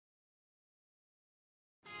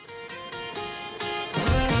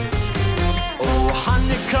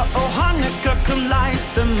Hanukkah, come light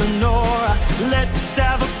the menorah. Let's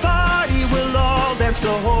have a party, we'll all dance to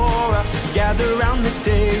horror. Gather round the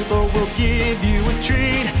table, we'll give you a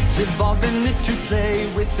treat. Involved in it to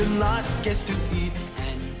play with a lot, guess to eat.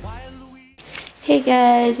 Hey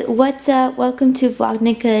guys, what's up? Welcome to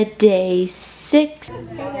Vlognukkah day 6. Hey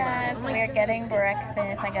guys, we're getting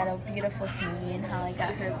breakfast. I got a beautiful smoothie and Holly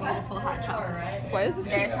got her beautiful hot chocolate. Why does this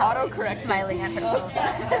keep autocorrecting? Smiling at her phone.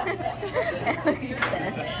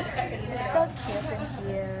 So cute and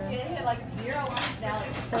here.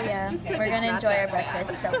 So yeah, we're gonna enjoy our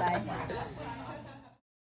breakfast, so bye.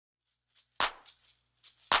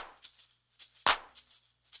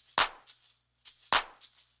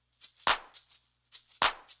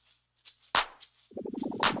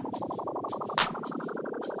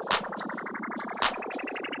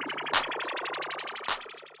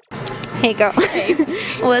 Hey girl. Hey.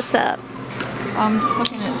 What's up? I'm just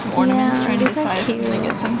looking at some ornaments, Yeah, trying to these are decide if I'm gonna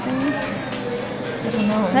get something. I don't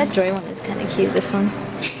know. That joy one is kind of cute, this one.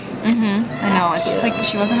 I know, it's just like,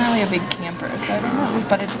 she wasn't really a big camper, so I don't know.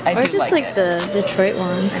 But I Or do just like it. the Detroit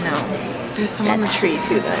one. I know. There's some on the tree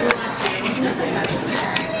too that I like.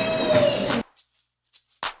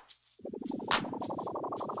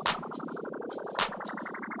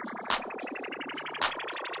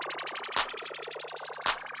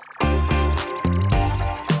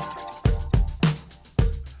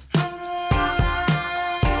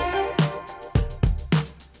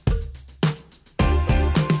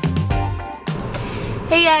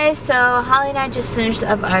 Hey guys, so Holly and I just finished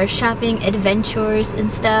up our shopping adventures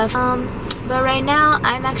and stuff. But right now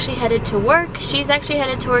I'm actually headed to work. She's actually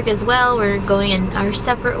headed to work as well. We're going in our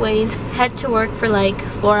separate ways. Head to work for like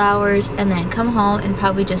 4 hours and then come home and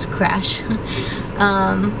probably just crash.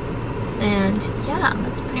 And yeah,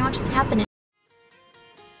 that's pretty much what's happening.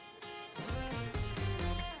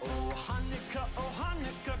 Oh Hanukkah,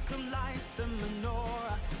 come light the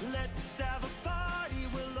menorah. Let's have a party,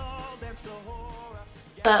 we'll all dance to horror.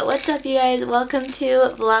 But what's up you guys? Welcome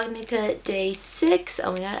to Vlognukkah day 6.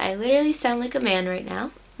 Oh my god, I literally sound like a man right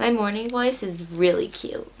now. My morning voice is really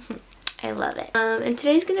cute. I love it. And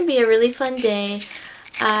today's gonna be a really fun day.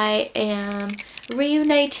 I am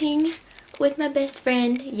reuniting with my best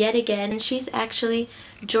friend yet again. She's actually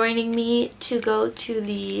joining me to go to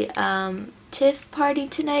the TIFF party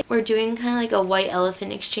tonight. We're doing kind of like a white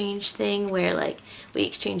elephant exchange thing where like we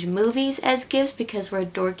exchange movies as gifts because we're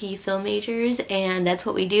dorky film majors and that's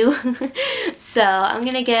what we do. So I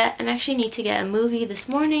actually need to get a movie this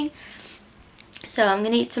morning. So I'm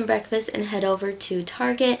gonna eat some breakfast and head over to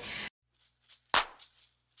Target.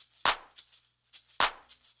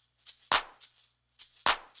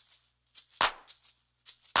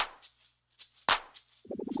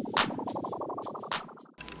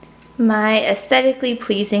 My aesthetically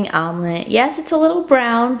pleasing omelet. Yes, it's a little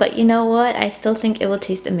brown, but you know what? I still think it will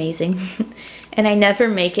taste amazing. And I never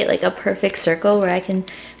make it like a perfect circle where I can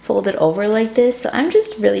fold it over like this, so I'm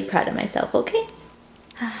just really proud of myself, okay?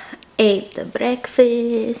 Ate the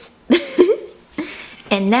breakfast.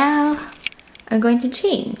 And now I'm going to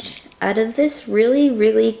change out of this really,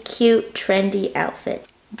 really cute, trendy outfit.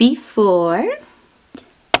 Before,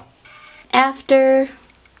 after.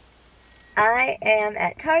 I am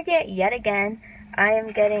at Target yet again. I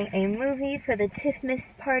am getting a movie for the Tiffmas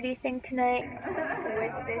party thing tonight.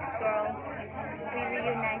 With this girl, we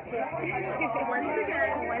reunited.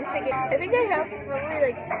 Once again. I think I have probably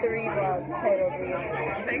like 3 vlogs titled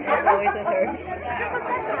Reunited. It's always with her.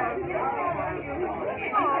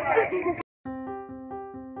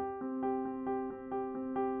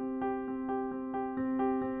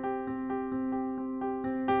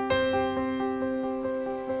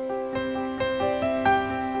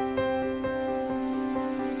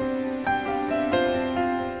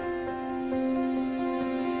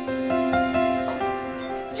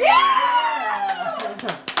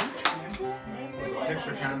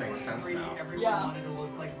 Picture kind of makes sense now. Everyone wanted to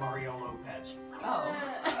look like Mario Lopez. Oh.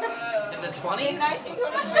 In the 20s? In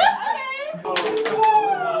 1920s?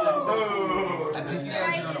 I think you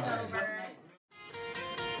guys are gonna win.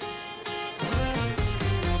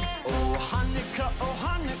 Oh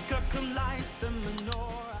Hanukkah, come light the menorah.